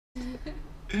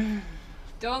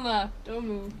Don't laugh, don't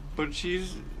move. But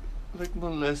she's like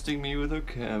molesting me with her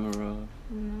camera.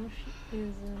 No, she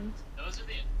isn't. Those are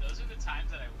the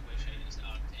times that I wish I used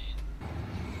Octane.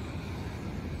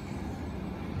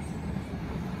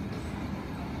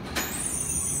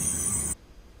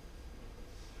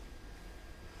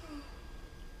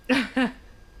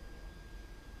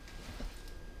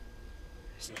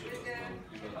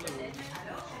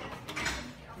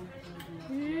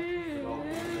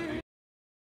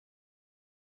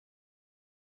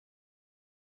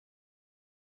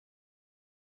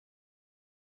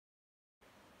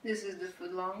 This is the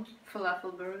footlong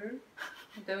falafel burger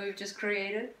that we've just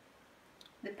created.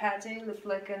 The pate looked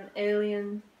like an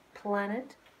alien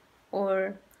planet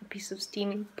or a piece of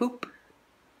steaming poop.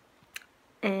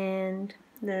 And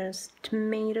there's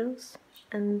tomatoes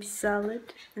and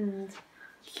salad and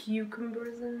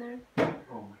cucumbers in there.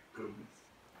 Oh my goodness.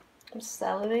 I'm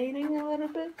salivating a little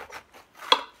bit.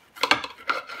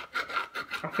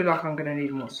 I feel like I'm gonna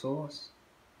need more sauce.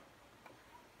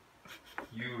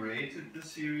 You rated the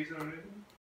series already?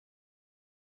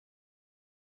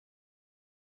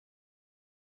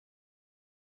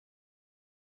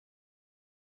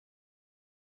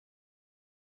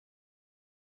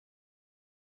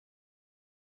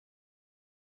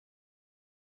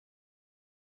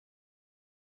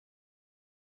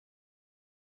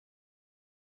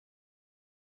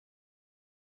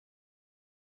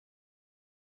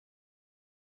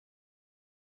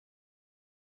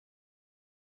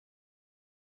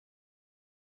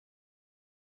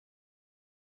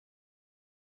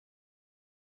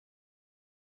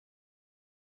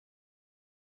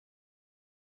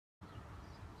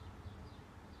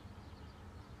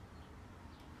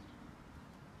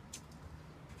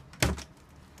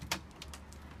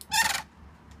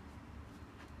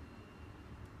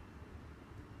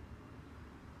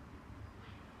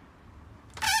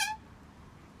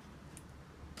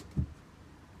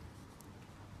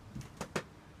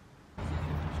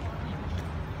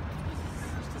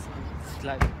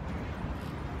 Like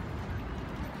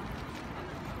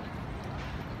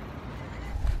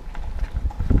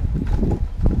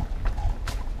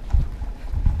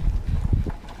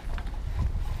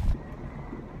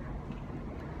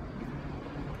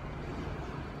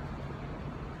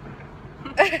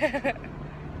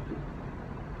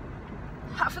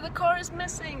Half of the car is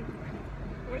missing.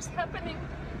 What's happening?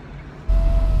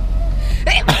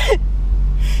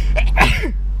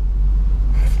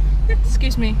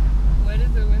 Excuse me. Where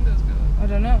did the windows go? I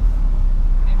don't know.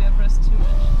 Maybe I pressed too much.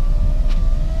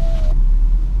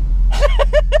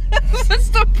 What's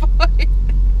the point?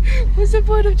 What's the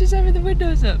point of just having the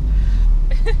windows up?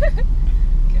 Okay,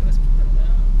 let's put them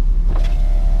down.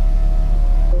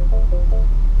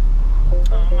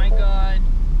 Oh my god.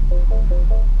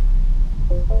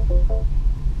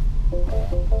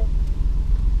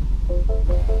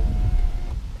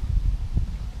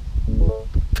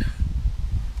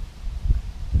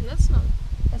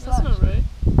 That's not right.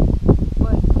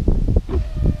 What?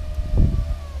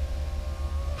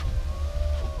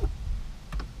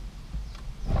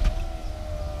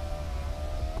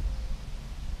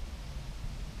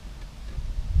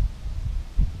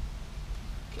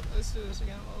 Okay, let's do this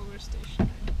again while we're stationary.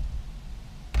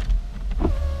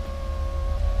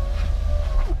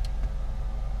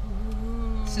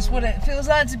 Is this what it feels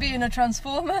like to be in a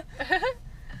transformer?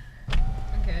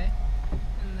 Okay.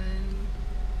 And then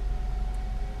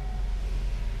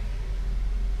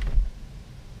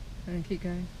And keep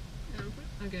going.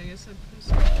 okay, I guess I press.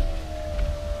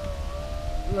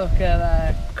 Look at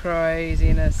that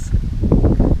craziness.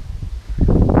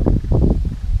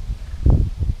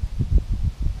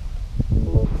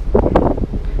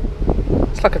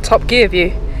 It's like a Top Gear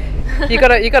view. You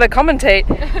gotta commentate.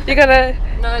 You gotta.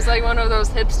 No, it's like one of those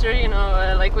hipster, you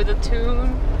know, like with a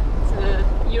tune. It's a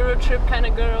Euro trip kind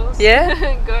of girls. Yeah?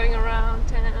 Going around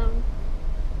town.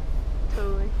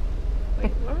 Totally.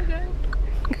 Wait, where are we going?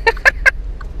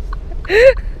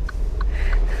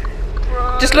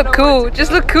 Bro, Just I look don't know cool. where to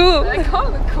Just go. look cool. I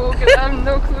can't look cool because I have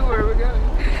no clue where we're going.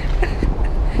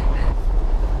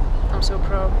 I'm so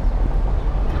proud.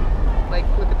 Like,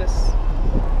 look at this.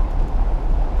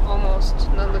 Almost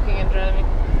not looking and driving.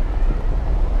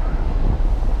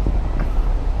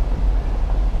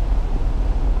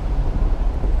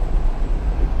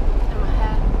 And my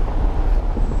hat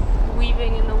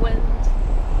weaving in the wind.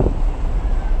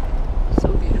 So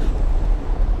beautiful.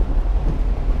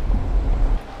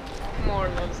 More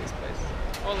loves this place.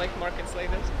 Or like markets like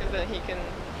this, because then he can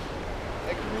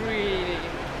like really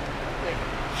like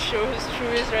show his true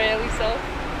Israeli self.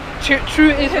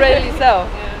 True Israeli self.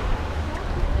 Yeah.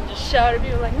 And just shout at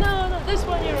people like, no, no, this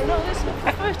one you're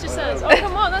 2 cents. Oh,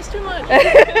 come on, that's too much.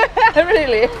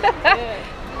 Really? Yeah.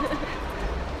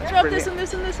 Drop this and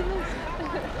this and this and this.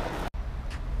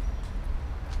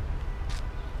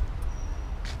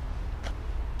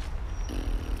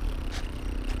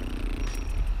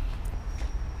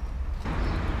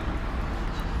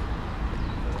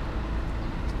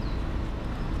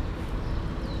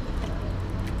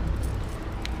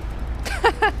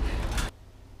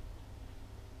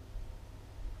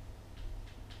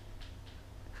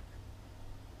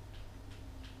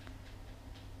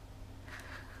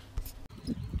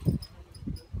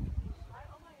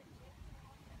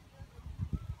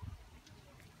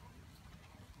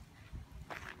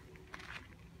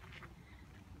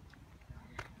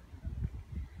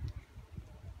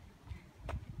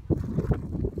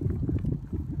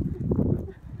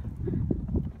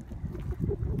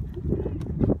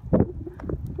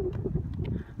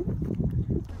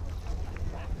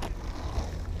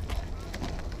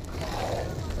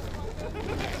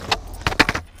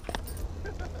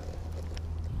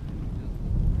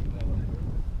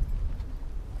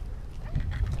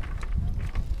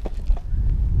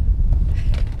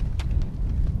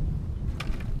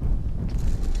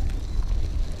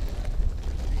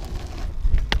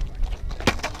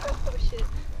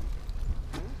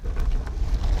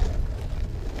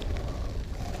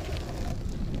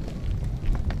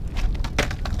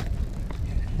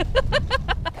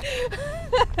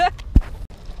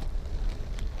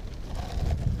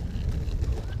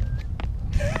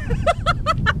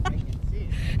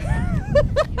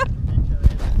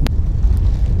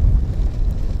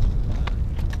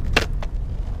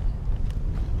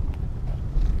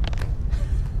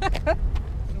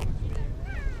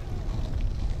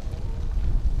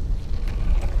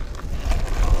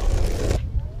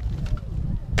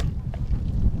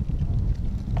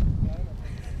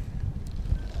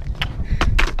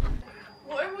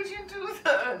 Why would you do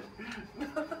that?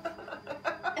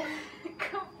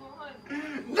 Come on.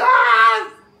 No!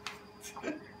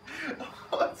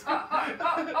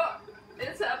 Oh.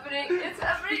 It's happening. It's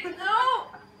happening. No.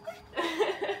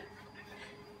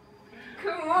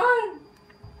 Come on.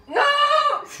 No.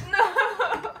 No.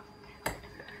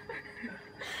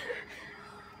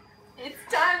 It's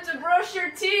time to brush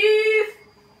your teeth.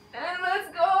 And let's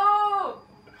go.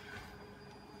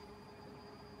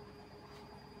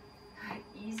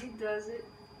 Easy does it.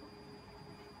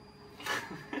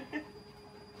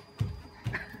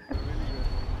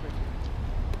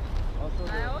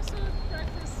 I also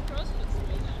practice CrossFit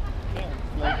today.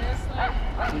 Yeah, It's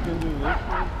like you can do this.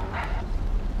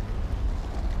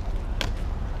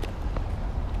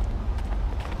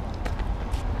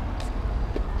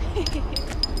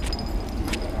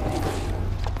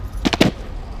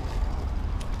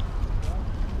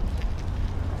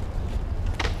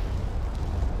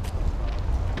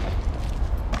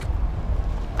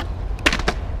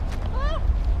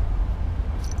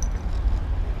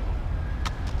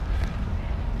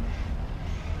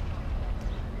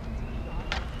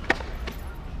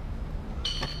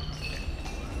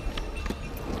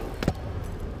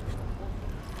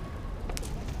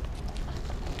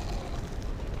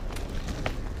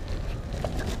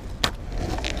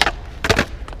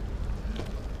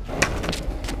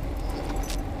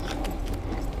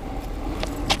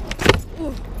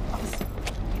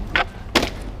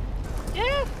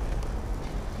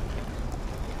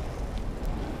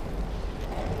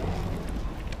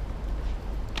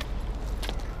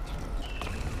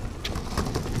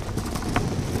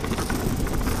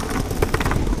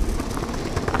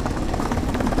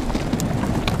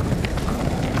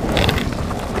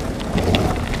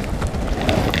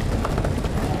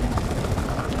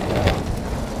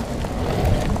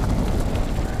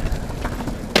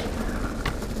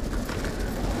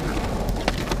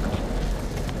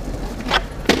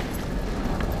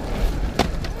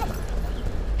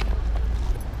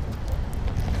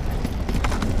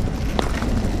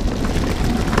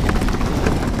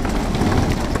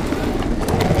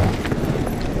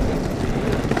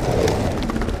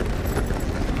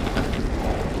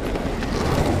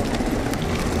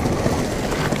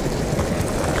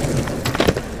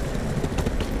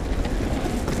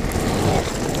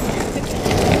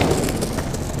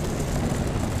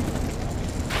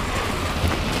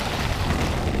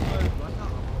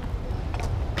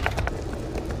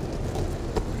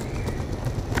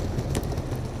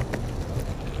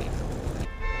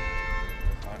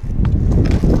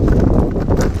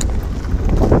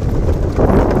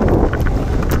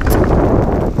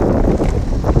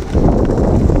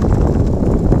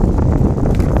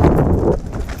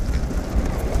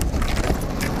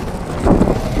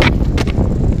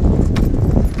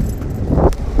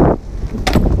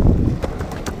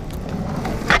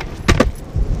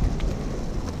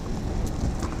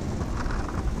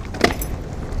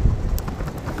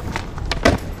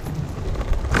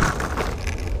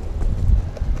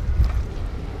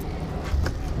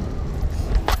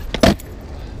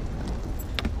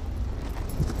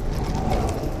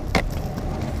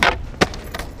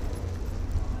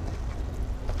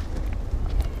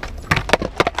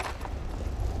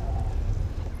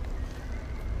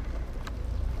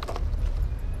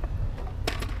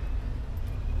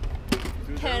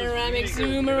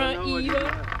 Exumera, Eva.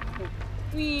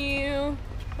 Meow.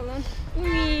 Hold on.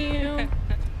 Meow.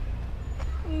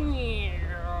 Meow.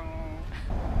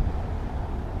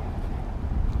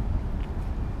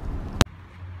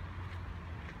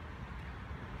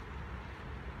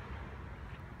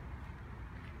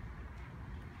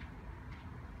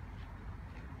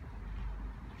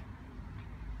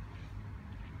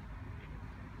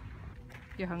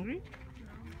 You hungry?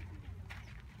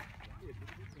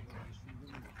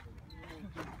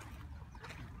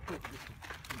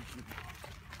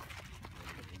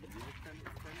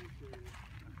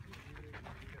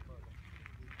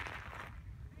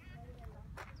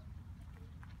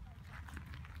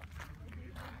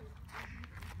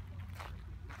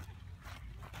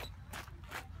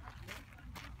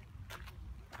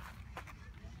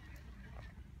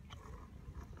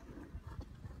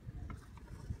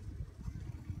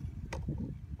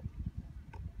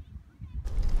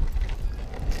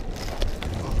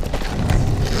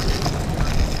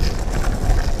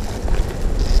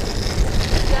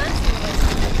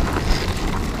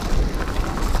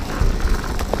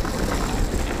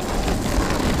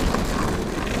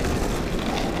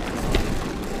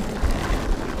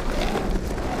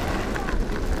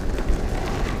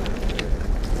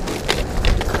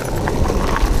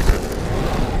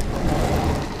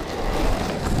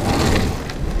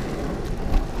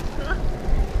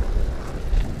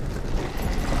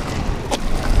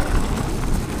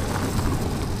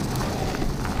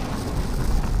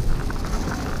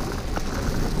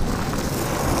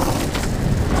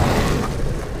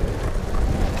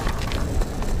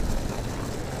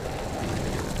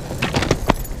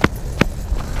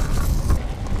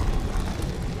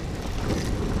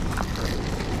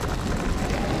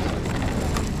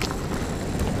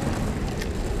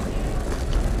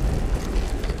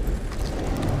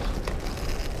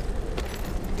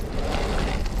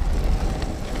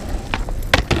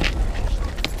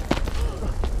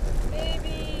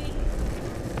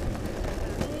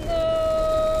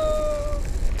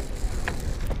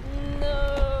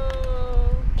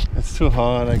 It's too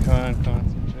hard, I can't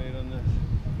concentrate on this.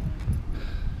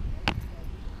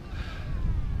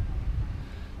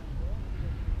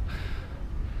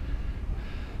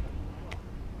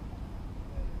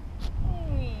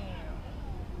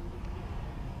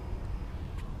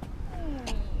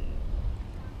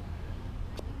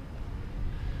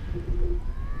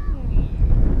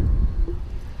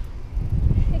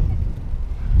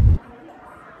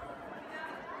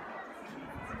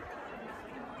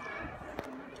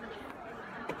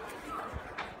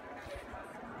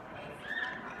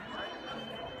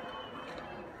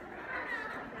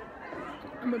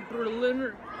 I'm a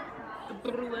Berliner. A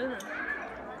Berliner.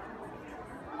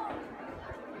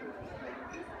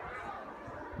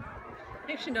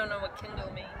 I actually don't know what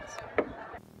Kindle means.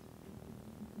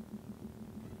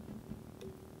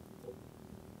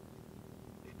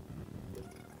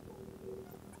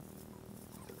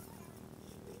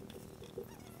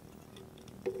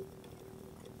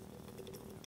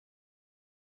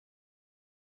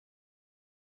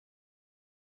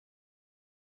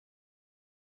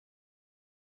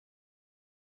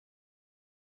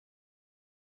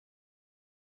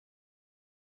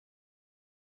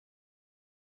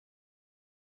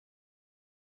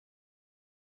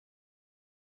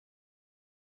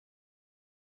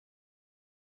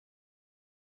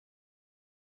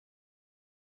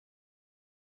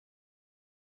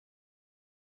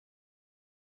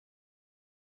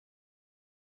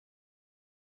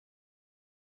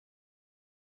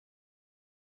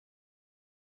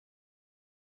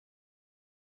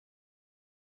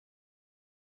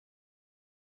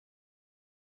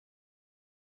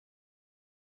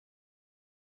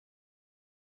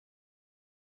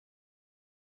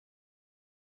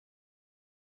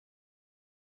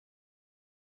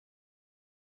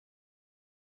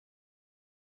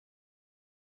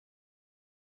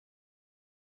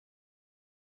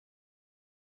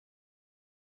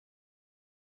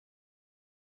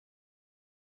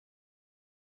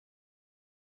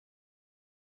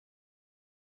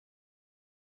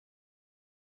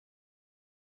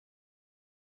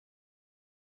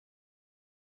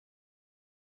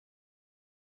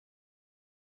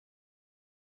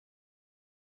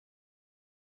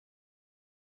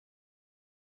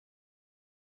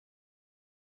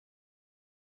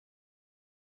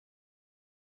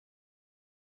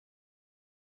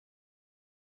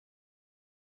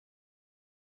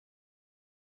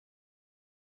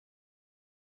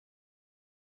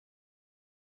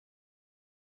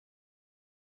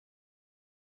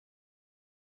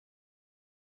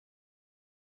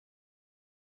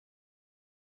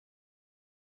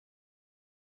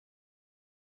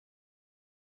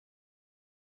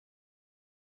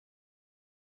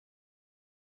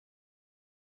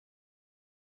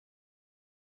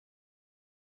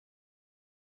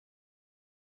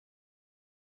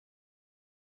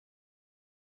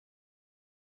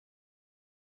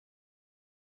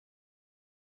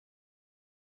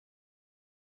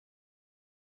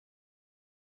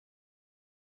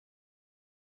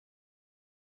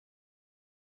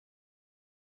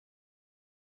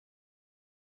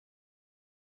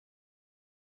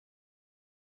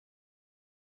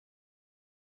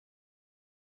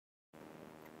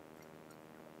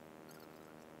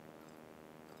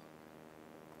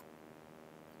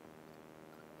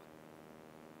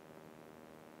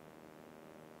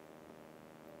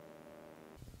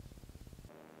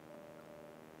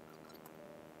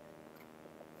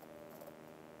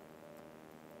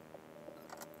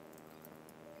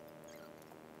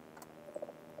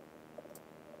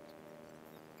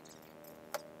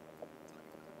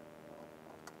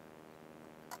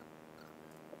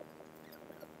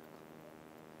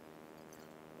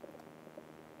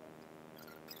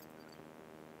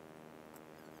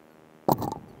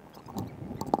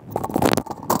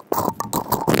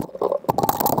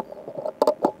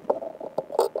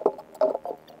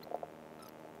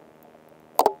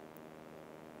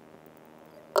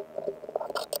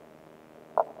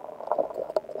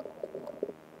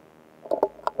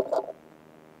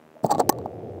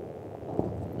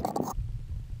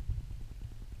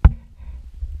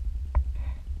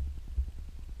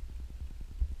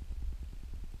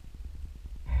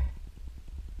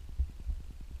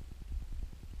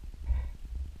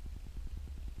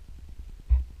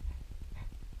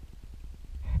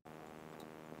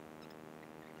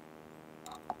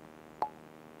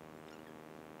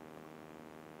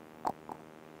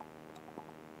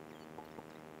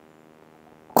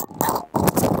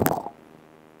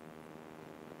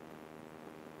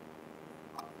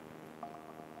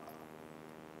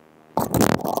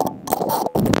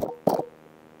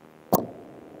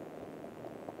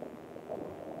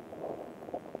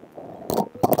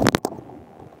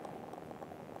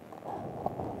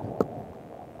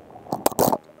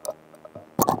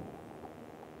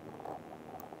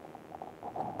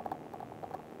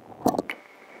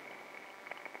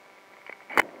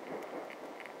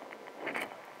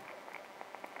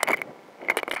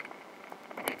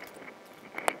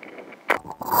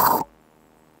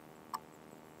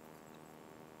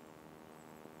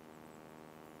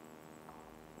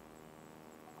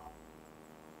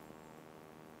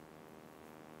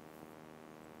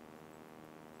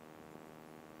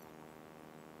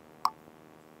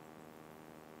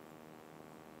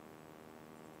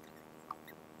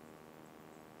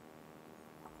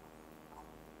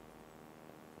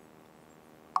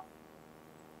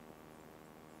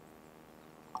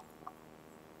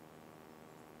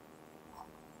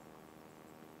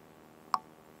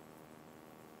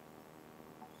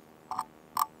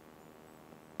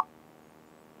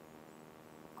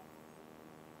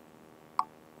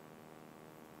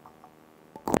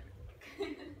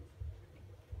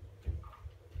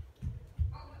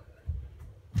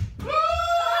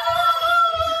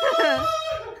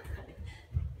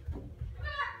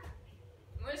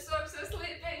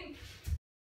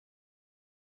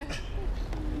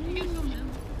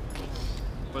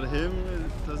 him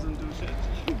it doesn't do shit.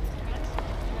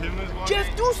 Him is one.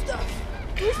 Jeff, do stuff!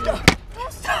 Do stuff! Do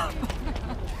stuff!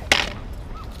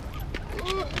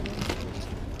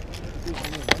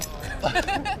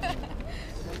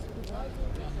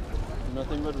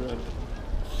 Nothing but red.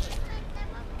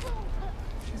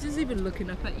 Is this even looking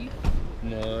up at you?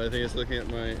 No, I think it's looking at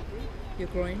my. Your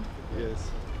groin? Yes.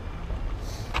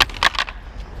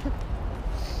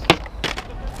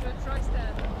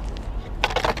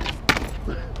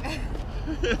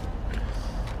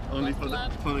 Only for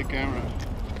the camera.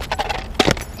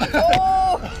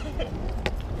 Oh!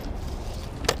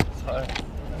 Sorry.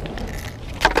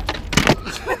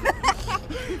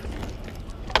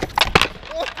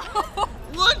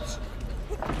 What?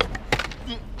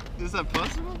 Is that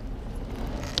possible?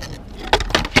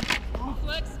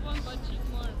 Flex one butt cheek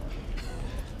more.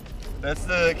 That's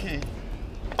the key.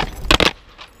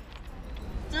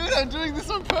 Dude, I'm doing this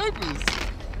on purpose.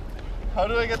 How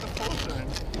do I get the full turn?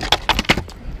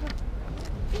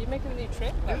 Are you making a new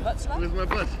trick? Like butt slap? With my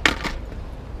butt.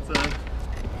 It's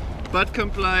a butt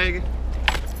complying.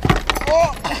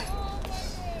 Oh!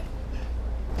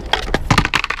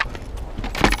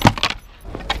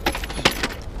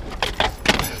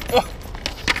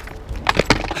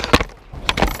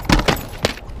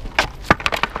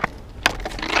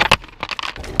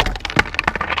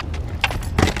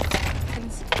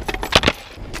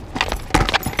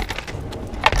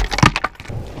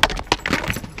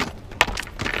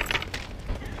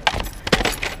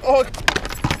 Oh!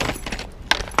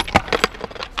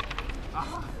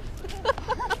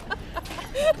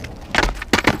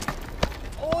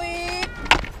 Oi!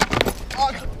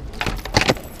 Oh!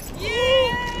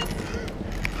 Yes!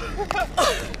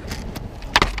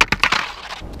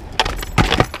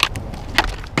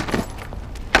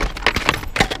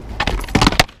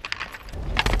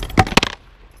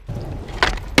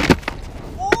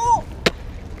 Oh!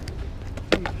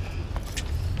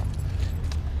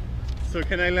 So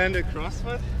can I land a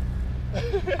crossfoot?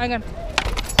 Hang on.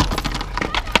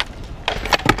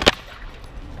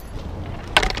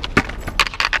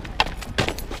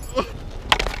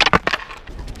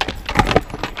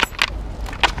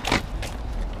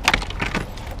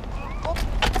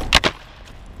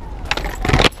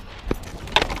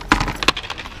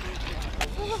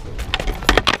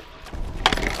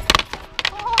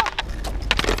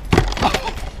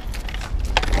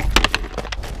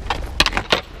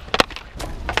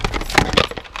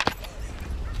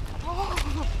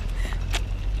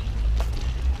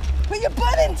 Put your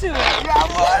butt into it! Yeah,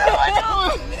 what am I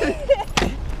doing?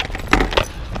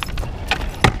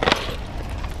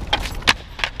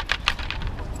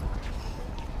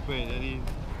 Wait, I need.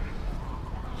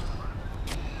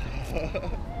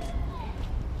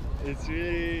 It's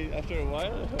really, after a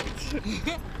while, it hurts.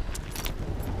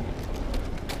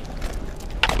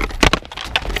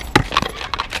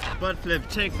 Butt flip,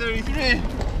 take 33.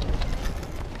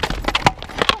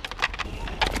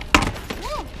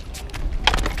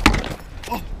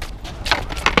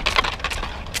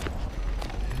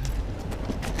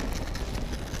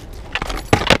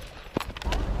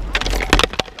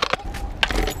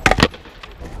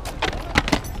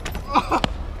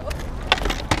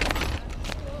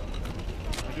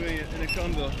 Doing it in a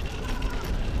combo.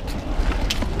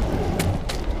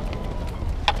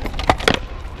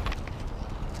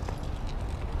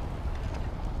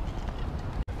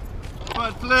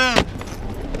 Butt flip!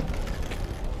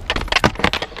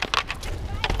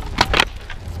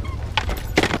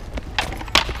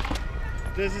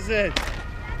 This is it.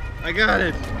 I got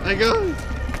it. I got it.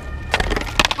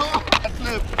 Oh, butt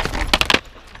flip.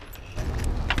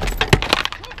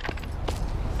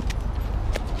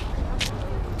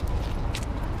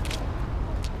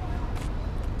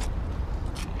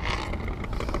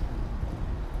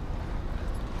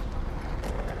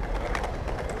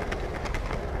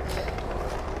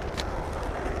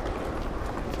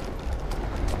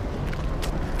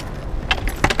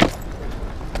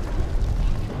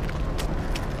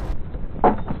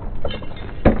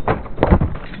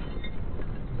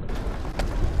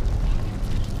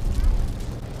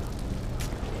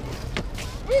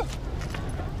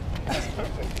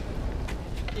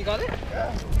 You got it?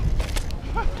 Yeah.